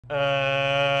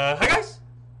Hi guys!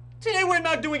 Today we're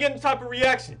not doing any type of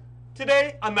reaction.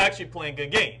 Today I'm actually playing a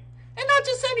game. And not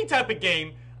just any type of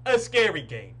game, a scary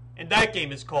game. And that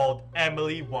game is called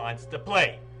Emily Wants to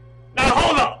Play. Now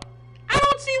hold up! I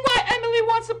don't see why Emily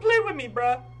wants to play with me,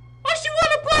 bruh. Why she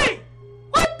wanna play?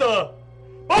 What the?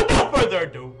 But no further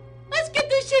ado, let's get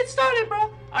this shit started, bruh.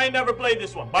 I ain't never played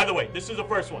this one. By the way, this is the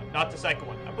first one, not the second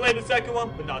one. I played the second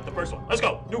one, but not the first one. Let's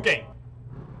go, new game.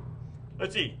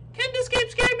 Let's see. Can this game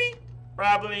scare me?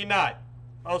 Probably not.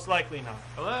 Most likely not.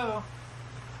 Hello?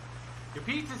 Your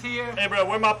pizza's here. Hey, bro,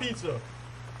 where my pizza?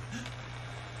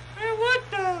 Man, what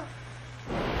the?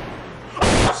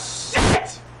 Oh,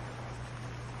 shit!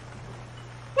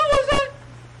 What was that?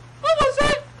 What was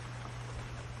that?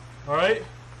 Alright.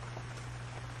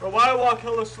 Bro, why I walk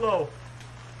hella slow?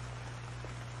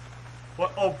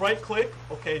 What? Oh, right click?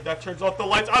 Okay, that turns off the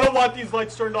lights. I don't want these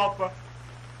lights turned off, bro.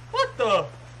 What the?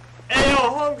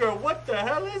 Ayo, hunger, what the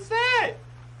hell is that?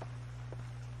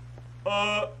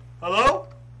 Hello?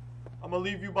 I'm gonna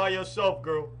leave you by yourself,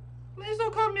 girl. Please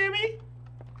don't come near me.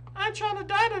 I ain't trying to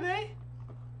die today.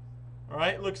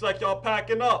 Alright, looks like y'all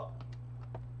packing up.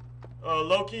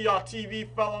 Loki, y'all TV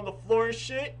fell on the floor and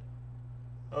shit.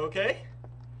 Okay.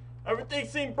 Everything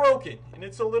seemed broken, and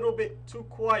it's a little bit too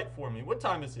quiet for me. What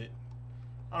time is it?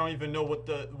 I don't even know what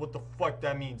the fuck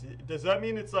that means. Does that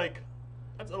mean it's like,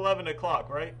 that's 11 o'clock,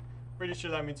 right? Pretty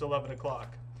sure that means 11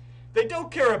 o'clock. They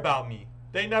don't care about me.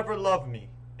 They never love me.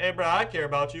 Hey, bro, I care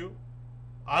about you.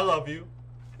 I love you.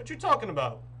 What you talking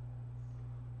about?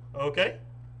 Okay.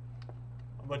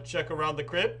 I'm gonna check around the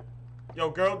crib. Yo,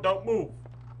 girl, don't move.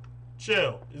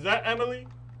 Chill. Is that Emily?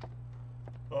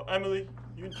 Oh, Emily,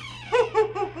 you...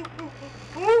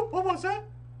 What was that?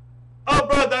 Oh,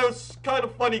 bro, that was kind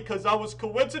of funny because I was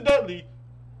coincidentally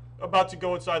about to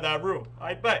go inside that room.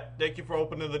 I bet. Thank you for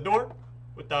opening the door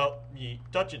without me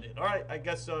touching it. Alright, I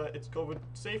guess it's COVID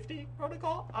safety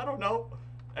protocol? I don't know.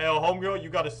 Hey, homegirl, you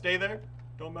gotta stay there.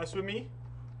 Don't mess with me.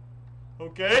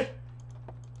 Okay.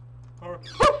 Alright.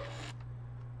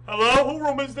 Hello? Who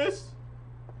room is this?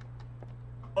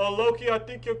 Oh, Loki, I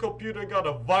think your computer got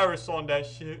a virus on that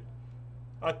shit.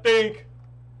 I think.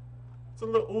 It's a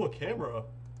little... Ooh, a camera.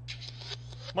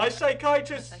 My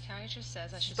psychiatrist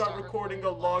says I should start recording a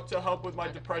log to help with my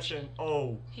depression.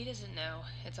 Oh. He doesn't know.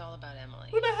 It's all about Emily.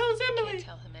 Who the hell is I Emily? can't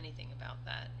tell him anything about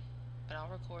that. But I'll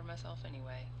record myself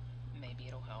anyway. Maybe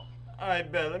it'll help. I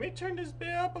bet. Let me turn this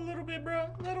bit up a little bit, bro.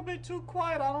 A little bit too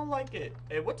quiet. I don't like it.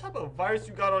 Hey, what type of virus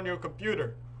you got on your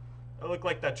computer? That look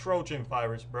like that Trojan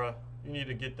virus, bro. You need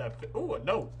to get that. Ooh, a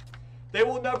note. They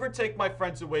will never take my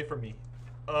friends away from me.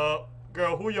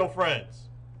 Girl, who your friends?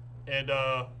 And,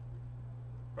 bro,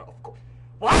 of course.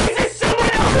 Why is it someone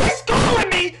else calling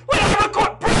me when I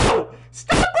record? Bro,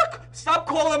 stop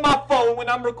calling my phone when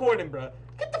I'm recording, bro.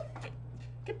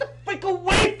 Get the freak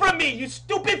away from me, you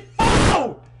stupid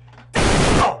phone!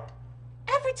 Damn!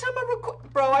 Every time I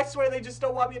record, bro, I swear they just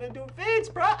don't want me to do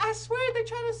vids, bro. I swear they're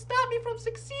trying to stop me from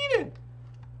succeeding.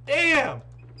 Damn!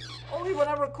 Only when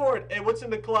I record. Hey, what's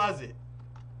in the closet?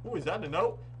 Ooh, is that a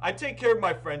note? I take care of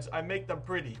my friends. I make them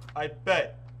pretty. I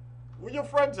bet. Where your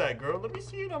friends at, girl? Let me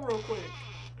see them real quick.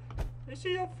 Let me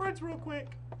see your friends real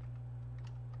quick.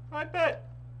 I bet.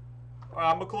 Alright,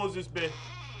 I'm gonna close this bit.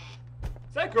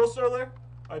 Is that girl still there?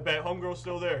 I bet homegirl's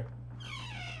still there.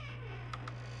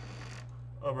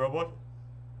 Oh, bro, what?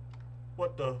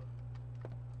 What the?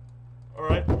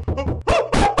 Alright.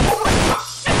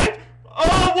 Shit!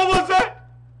 Oh, what was that?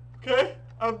 Okay,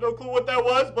 I have no clue what that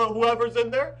was, but whoever's in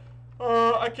there,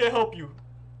 I can't help you.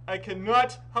 I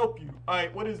cannot help you.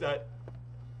 Alright, what is that?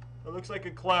 It looks like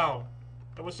a clown.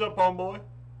 Hey, what's up, homeboy?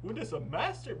 Ooh, this is a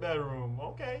master bedroom.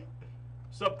 Okay.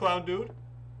 What's up, clown dude?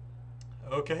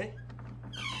 Okay.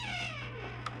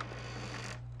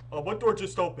 Oh, what door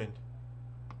just opened?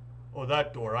 Oh,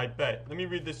 that door, I bet. Let me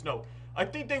read this note. I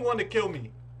think they want to kill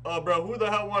me. Bro, who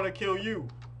the hell want to kill you?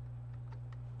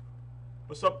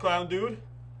 What's up, clown dude?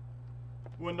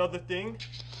 Ooh, another thing.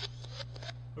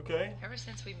 Okay. Ever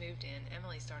since we moved in,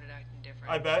 Emily started acting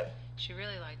different. I bet. She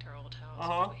really liked our old house,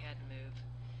 but we had to move.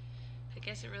 I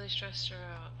guess it really stressed her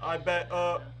out. I bet.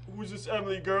 Who's this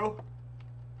Emily girl?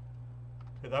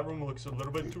 Hey, that room looks a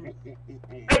little bit too... Hey,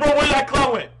 bro, where that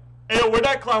clown went? Hey, yo, where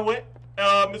that clown went?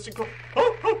 Mr.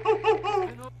 What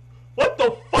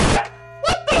the fuck?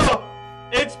 What the?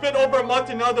 It's been over a month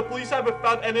and now the police haven't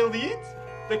found any leads?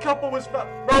 The couple was found...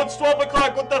 Bro, it's 12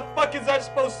 o'clock. What the fuck is that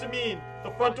supposed to mean? The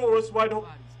front door was wide open.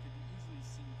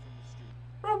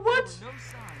 Bro, what?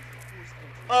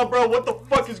 Bro, what the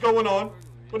fuck is going on?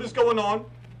 What is going on?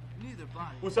 Neither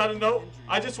Was that a no?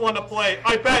 I just want to play.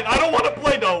 I bet. I don't want to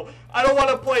play though. I don't want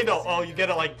to play though. Oh, you get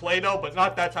it like Play-Doh, but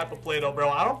not that type of Play-Doh, bro.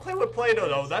 I don't play with Play-Doh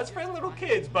though. That's for little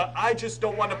kids, but I just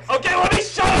don't want to. Okay, let me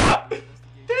shut up.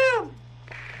 Damn.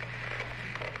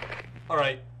 All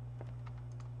right.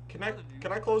 Can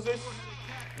I close this?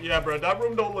 Yeah, bro. That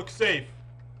room don't look safe.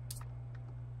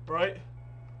 Right?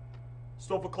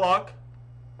 Stove o'clock.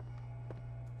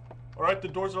 All right, the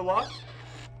doors are locked.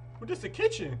 What is the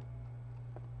kitchen?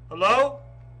 Hello?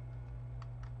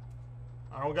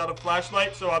 I don't got a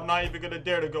flashlight, so I'm not even gonna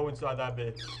dare to go inside that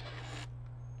bit.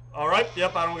 Alright,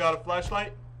 yep, I don't got a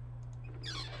flashlight.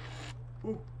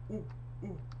 Ooh, ooh,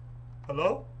 ooh.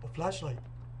 Hello? A flashlight.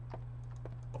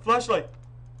 A flashlight.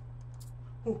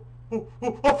 Ooh, ooh,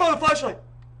 ooh. I found the flashlight!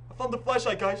 I found the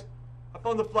flashlight, guys. I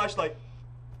found the flashlight.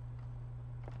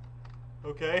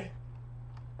 Okay.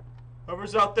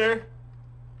 Whoever's out there.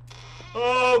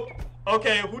 Oh,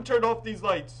 okay, who turned off these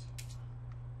lights?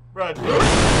 Brad.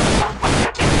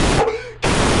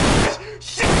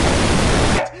 Shit!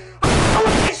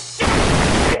 Holy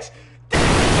shit!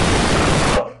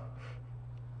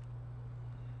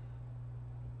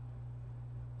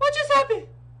 What just happened?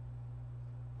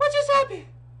 What just happened?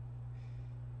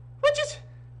 What just happened?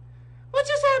 What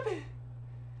just happened?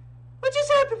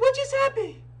 What just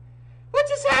happened? What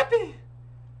just happened?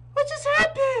 What just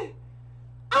happened?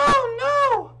 Oh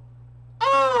no!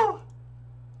 Oh!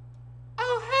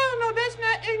 Oh hell no, that's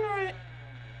not ignorant.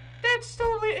 That's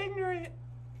totally ignorant.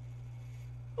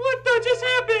 What the just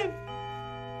happened?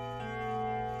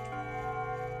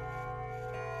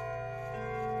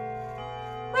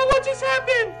 Bro, what just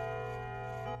happened?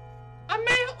 I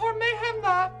may or may have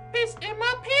not pissed in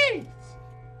my pants.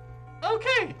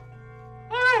 Okay.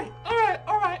 Alright, alright,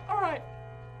 alright, alright.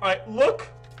 Alright, look.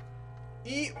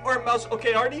 E or mouse.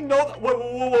 Okay, I already know that. Whoa,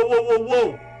 whoa, whoa, whoa, whoa,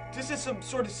 whoa. This is some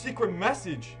sort of secret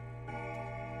message.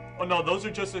 Oh no, those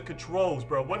are just the controls,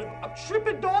 bro. What? I'm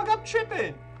tripping, dog. I'm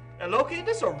tripping. And Loki,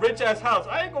 this is a rich ass house.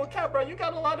 I ain't gonna cap, bro. You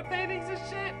got a lot of paintings and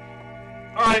shit.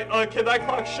 Alright, can that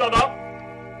clock shut up?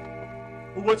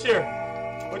 Ooh, what's here?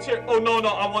 What's here? Oh no, no,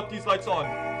 I want these lights on.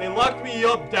 They locked me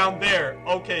up down there.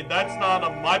 Okay, that's not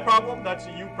my problem. That's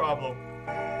a you problem.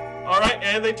 Alright,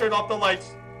 and they turned off the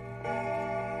lights.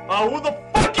 Who the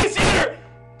fuck is here?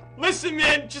 Listen,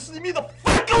 man, just leave me the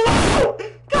fuck alone!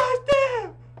 God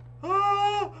damn!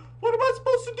 What am I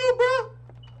supposed to do, bro?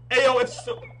 Hey, yo, it's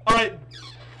so... Alright.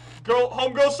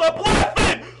 Homegirl, stop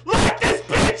laughing! Lock this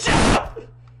bitch up!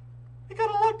 We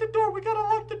gotta lock the door, we gotta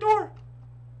lock the door.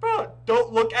 Bro,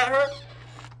 don't look at her.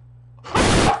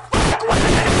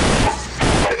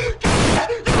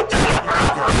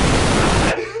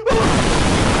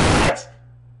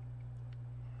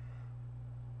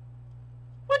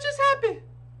 What just happened?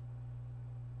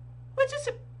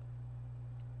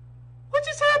 What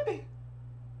just happened?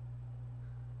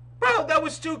 Bro, that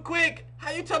was too quick.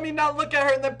 How you tell me not look at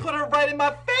her and then put her right in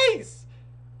my face?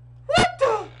 What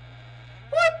the?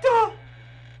 What the?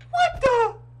 What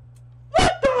the?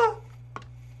 What the?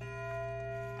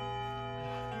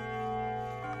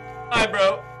 Hi,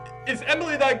 bro. Is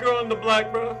Emily that girl in the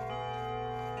black, bro?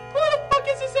 Who the fuck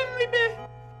is this Emily, man?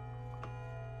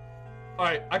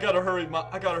 Alright, I gotta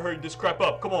hurry this crap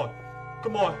up. Come on.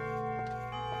 Come on.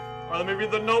 Alright, let me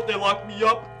read the note. They locked me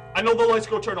up. I know the lights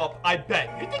go turn off. I bet.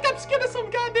 You think I'm scared of some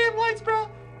goddamn lights, bro?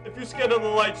 If you're scared of the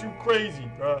lights, you crazy,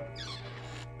 bro.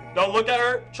 Don't look at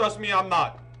her. Trust me, I'm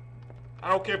not. I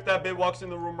don't care if that bitch walks in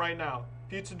the room right now.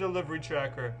 Pizza delivery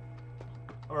tracker.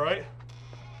 Alright.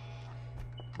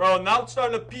 Bro, now it's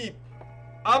starting to peep.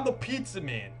 I'm the pizza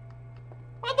man.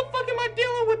 Why the fuck am I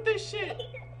dealing with this shit?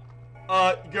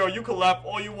 Girl, you can laugh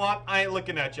all you want. I ain't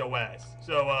looking at your ass.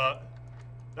 So,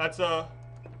 that's, I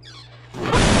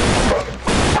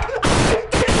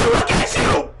didn't look at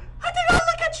you! I did not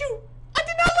look at you! I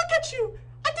did not look at you!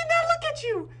 I did not look at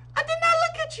you! I did not look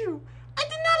at you! I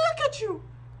did not look at you!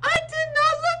 I did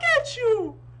not look at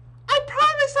you! I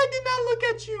promise I did not look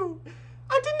at you!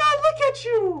 I did not look at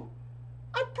you!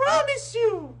 I promise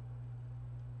you!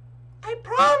 I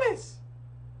promise!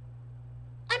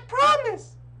 I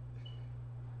promise!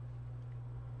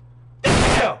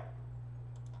 Damn!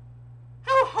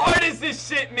 How hard is this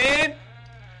shit, man?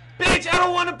 Bitch, I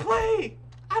don't want to play!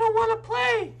 I don't want to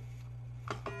play!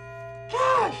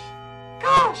 Gosh!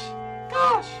 Gosh!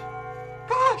 Gosh!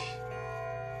 Gosh!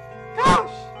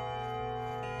 Gosh!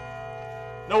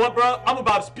 Know what, bro? I'm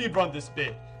about to speedrun this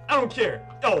bit. I don't care.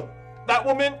 Yo, that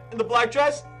woman in the black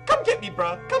dress, come get me,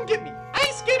 bro. Come get me. I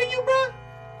ain't scared of you, bro.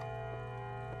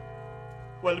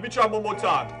 Well, let me try one more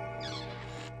time.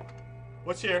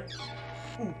 What's here?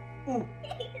 Ooh, ooh.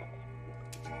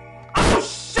 Oh,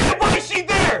 shit! Why is she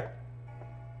there?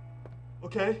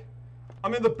 Okay?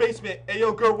 I'm in the basement. Hey,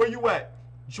 yo, girl, where you at?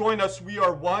 Join us. We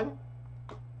are one.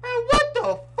 Man, what the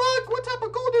fuck? What type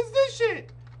of gold is this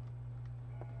shit?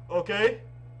 Okay.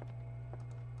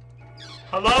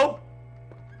 Hello?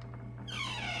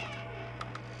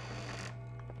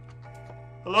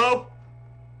 Hello?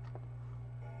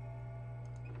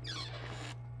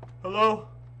 Hello?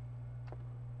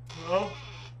 Hello?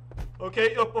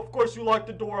 Okay, of course you locked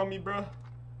the door on me, bruh.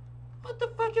 What the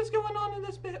fuck is going on in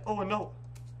this bit? Oh, no.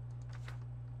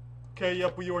 Okay,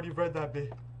 yep, we already read that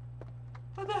bit.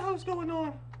 What the hell's going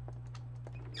on?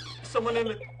 Someone in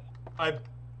the...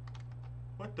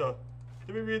 What the?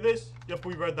 Did we read this? Yep,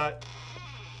 we read that.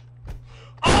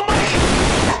 Oh my... How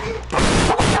you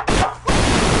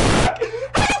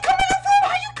come in the room?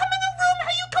 How you come in the room?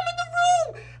 How you come in the room?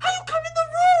 How you come in the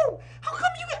room? How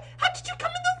come you... How did you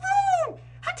come in the room?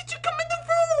 How did you come in the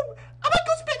room? I'm gonna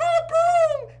go spit on a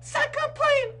broom. Sack I'm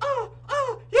playing.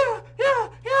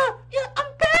 Yeah.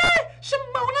 I'm bad.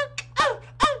 Shimona.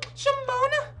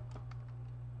 Shimona.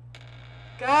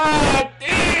 God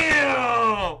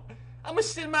damn. I'm gonna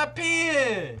shit in my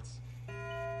pants.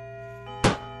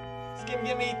 This game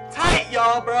getting me tight,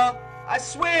 y'all, bro. I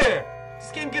swear.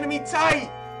 This game getting me tight.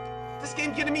 This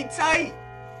game getting me tight.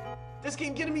 This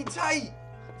game getting me tight.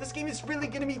 This game is really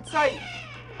getting me tight.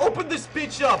 Open this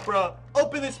bitch up, bro.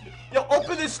 Open this. Yo,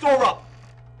 open this door up.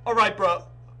 All right, bro.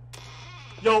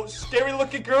 Yo, scary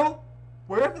looking girl.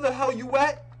 Wherever the hell you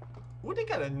at. Ooh, they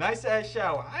got a nice ass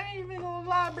shower. I ain't even gonna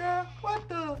lie, bro. What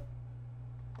the?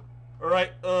 All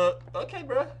right. Okay,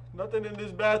 bro. Nothing in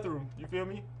this bathroom. You feel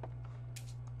me?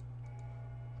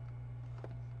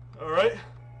 All right.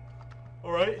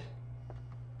 All right.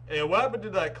 Hey, what happened to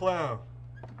that clown?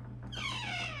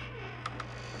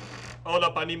 Hold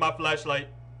up, I need my flashlight.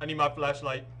 I need my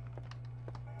flashlight.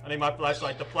 I need my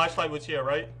flashlight. The flashlight was here,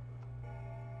 right?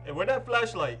 Hey, where'd that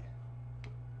flashlight?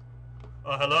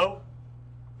 Hello?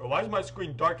 Bro, why is my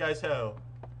screen dark as hell?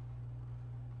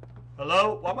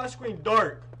 Hello? Why my screen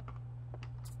dark?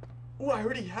 Ooh, I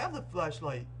already have the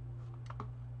flashlight.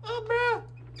 Oh, bro.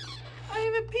 I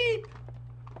ain't even peep.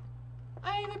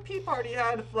 I ain't even peep. I already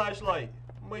had the flashlight.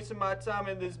 I'm wasting my time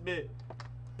in this bit.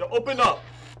 Yo, open up.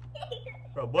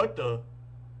 Bro, what the?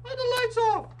 Why the lights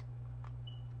off?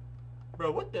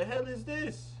 Bro, what the hell is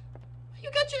this? Where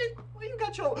you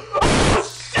got your... Oh,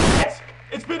 shit!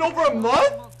 It's been over a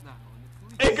month?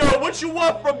 Hey, girl, what you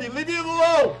want from me? Leave me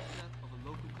alone.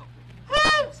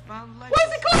 Huh? Why's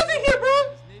the closet here,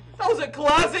 bro? That was a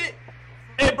closet?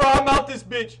 Hey, bro, I'm out this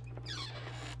bitch.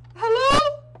 Hello?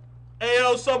 Hey,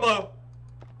 yo, Summer.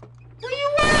 Where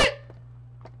you at?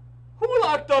 Who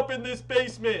locked up in this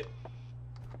basement?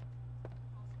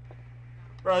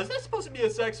 Bro, is that supposed to be a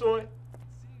sex toy?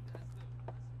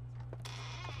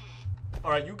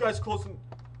 Alright, you guys closing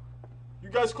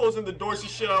the doors and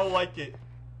shit, I don't like it.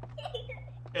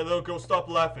 Hey, little girl, stop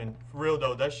laughing. For real,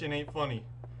 though, that shit ain't funny.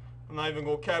 I'm not even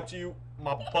gonna capture you.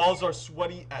 My balls are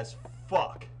sweaty as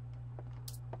fuck.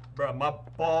 Bro, my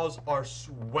balls are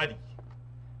sweaty.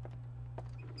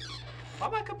 Why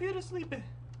my computer sleeping?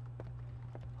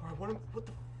 Alright, what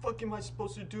the fuck am I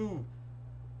supposed to do?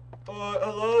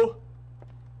 Hello?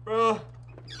 Bruh.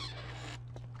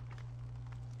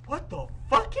 What the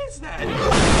fuck is that?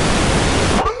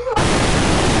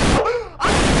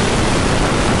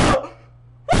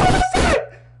 What was that?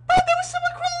 Bro, there was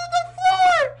someone crawling on the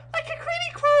floor! Like a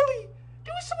creepy crawly!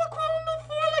 There was someone crawling on the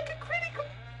floor like a creepy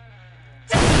crawly!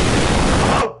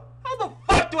 How the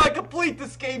fuck do I complete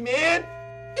this game, man?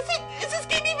 Is this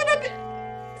game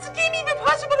even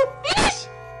possible to finish?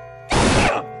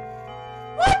 Damn!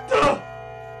 What the?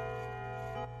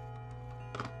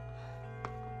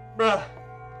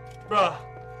 Bruh,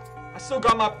 I still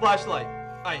got my flashlight.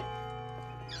 Alright,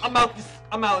 I'm out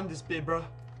in this bit, bruh.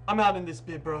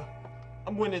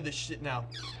 I'm winning this shit now.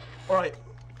 Alright,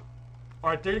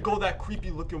 there you go, that creepy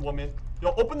looking woman.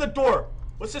 Yo, open the door.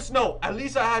 What's this note? At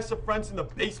least I had some friends in the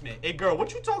basement. Hey, girl,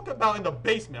 what you talking about in the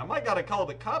basement? I might gotta call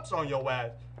the cops on your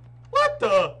ass. What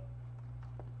the?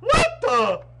 Why's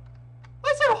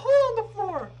there a hole on the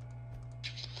floor?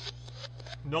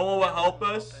 No one will help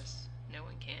us? No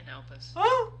one can help us.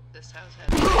 Huh? This house has...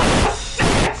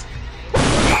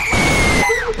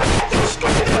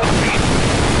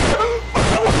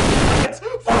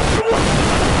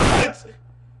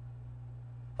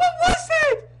 What was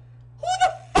that? Who the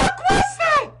fuck was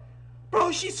that?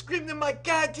 Bro, she screamed in my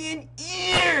goddamn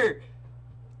ear.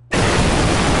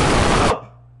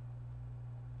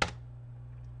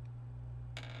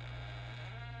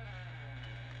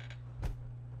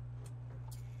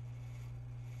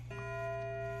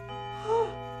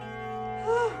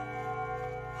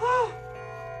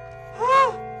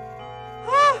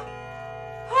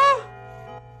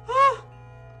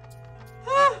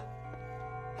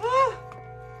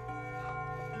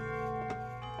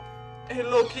 Hey,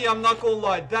 low-key, I'm not gonna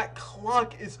lie. That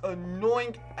clock is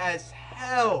annoying as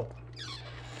hell.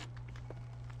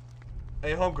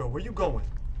 Hey, homegirl, where you going?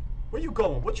 Where you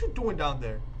going? What you doing down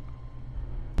there?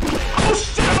 Oh,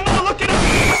 shit! I'm not looking at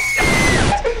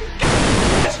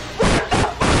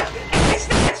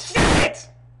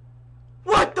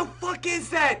What the fuck is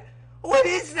that? What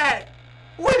is that?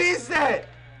 What is that?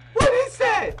 What is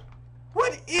that?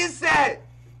 What is that?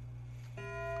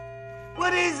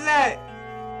 What is that?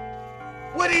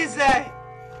 What is that?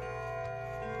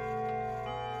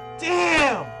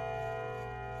 Damn!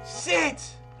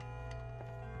 Shit!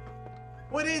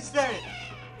 What is that?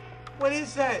 What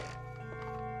is that?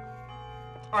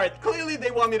 Alright, clearly they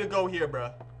want me to go here,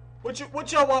 bruh.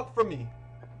 What y'all want from me?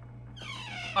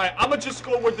 Alright, I'ma just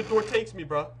go where the door takes me,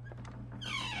 bruh.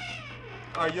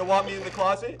 Alright, you want me in the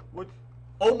closet? What?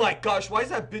 Oh my gosh, why is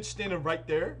that bitch standing right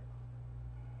there?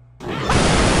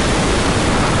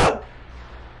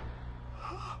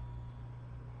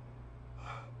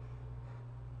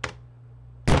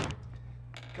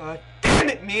 God damn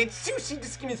it, man. Seriously,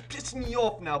 this game is pissing me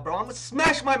off now, bro. I'm gonna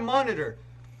smash my monitor.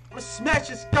 I'm gonna smash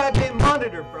this goddamn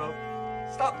monitor, bro.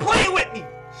 Stop playing with me.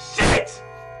 Shit!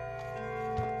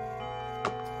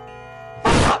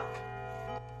 Fuck!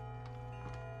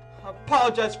 I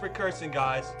apologize for cursing,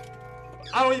 guys.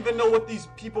 I don't even know what these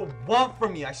people want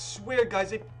from me. I swear,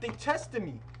 guys, they tested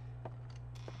me.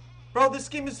 Bro, this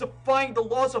game is defying the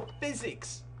laws of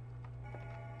physics.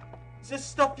 Is this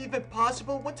stuff even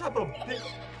possible? What type of bitch?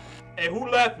 Hey, who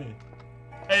laughing?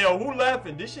 Hey, yo, who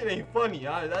laughing? This shit ain't funny.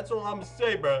 That's all I'm gonna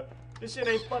say, bro. This shit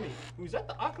ain't funny. Was that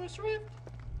the Oculus Rift?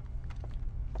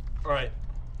 Alright.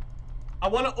 I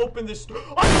wanna open this door.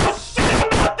 Oh, shit! I'm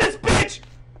not this bitch!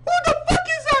 Who the fuck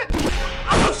is that?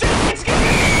 Oh, shit! It's getting me!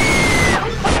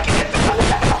 I can't do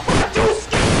it! Two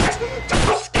scares!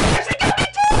 Two scares! They got me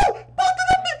too! Both of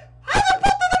them! How the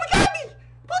both of them got me?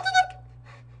 Both of them...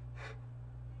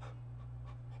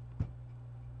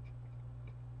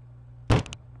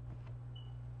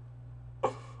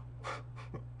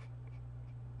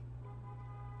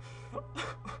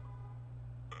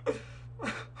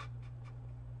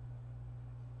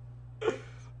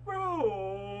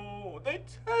 Bro, they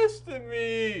tested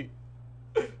me.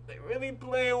 They really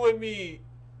playing with me.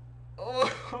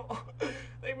 Oh,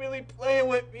 they really playing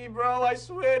with me, bro. I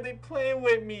swear they playing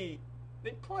with me.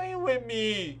 They playing with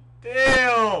me.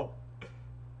 Damn.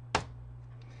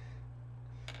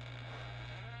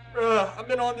 Bruh, I've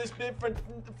been on this bit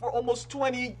for almost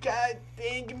 20 god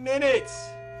dang minutes.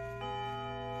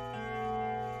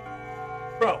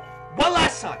 Bro, one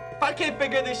last time. If I can't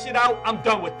figure this shit out, I'm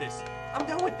done with this. I'm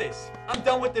done with this. I'm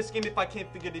done with this game if I can't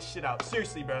figure this shit out.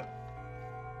 Seriously, bro.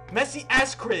 Messy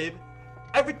ass crib.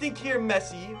 Everything here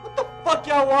messy. What the fuck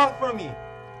y'all want from me?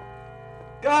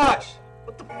 Gosh.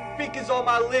 What the freak is on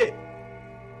my lid?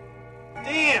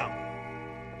 Damn.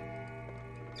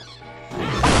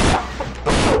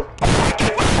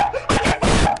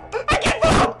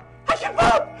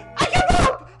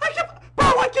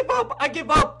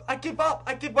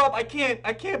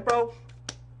 I can't, bro.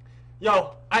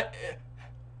 Yo,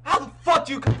 how the fuck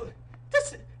do you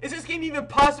is this game even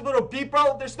possible to beat,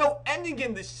 bro? There's no ending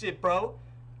in this shit, bro.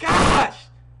 Gosh,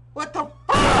 what the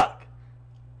fuck?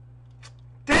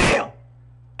 Damn.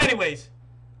 Anyways,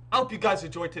 I hope you guys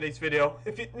enjoyed today's video.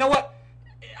 If you know what,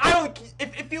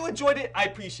 if you enjoyed it, I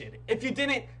appreciate it. If you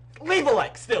didn't, leave a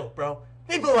like still, bro.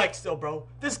 Leave a like still, bro.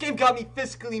 This game got me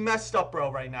physically messed up,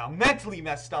 bro, right now. Mentally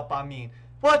messed up, I mean.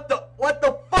 What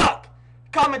the fuck?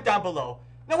 Comment down below.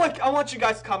 No, I want you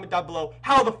guys to comment down below.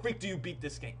 How the freak do you beat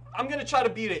this game? I'm gonna try to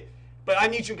beat it, but I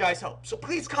need you guys' help. So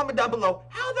please comment down below.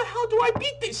 How the hell do I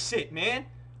beat this shit, man?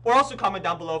 Or also comment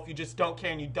down below if you just don't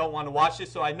care and you don't want to watch this,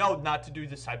 so I know not to do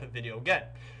this type of video again.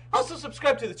 Also,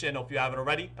 subscribe to the channel if you haven't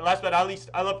already. And last but not least,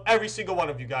 I love every single one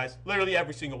of you guys. Literally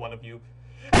every single one of you.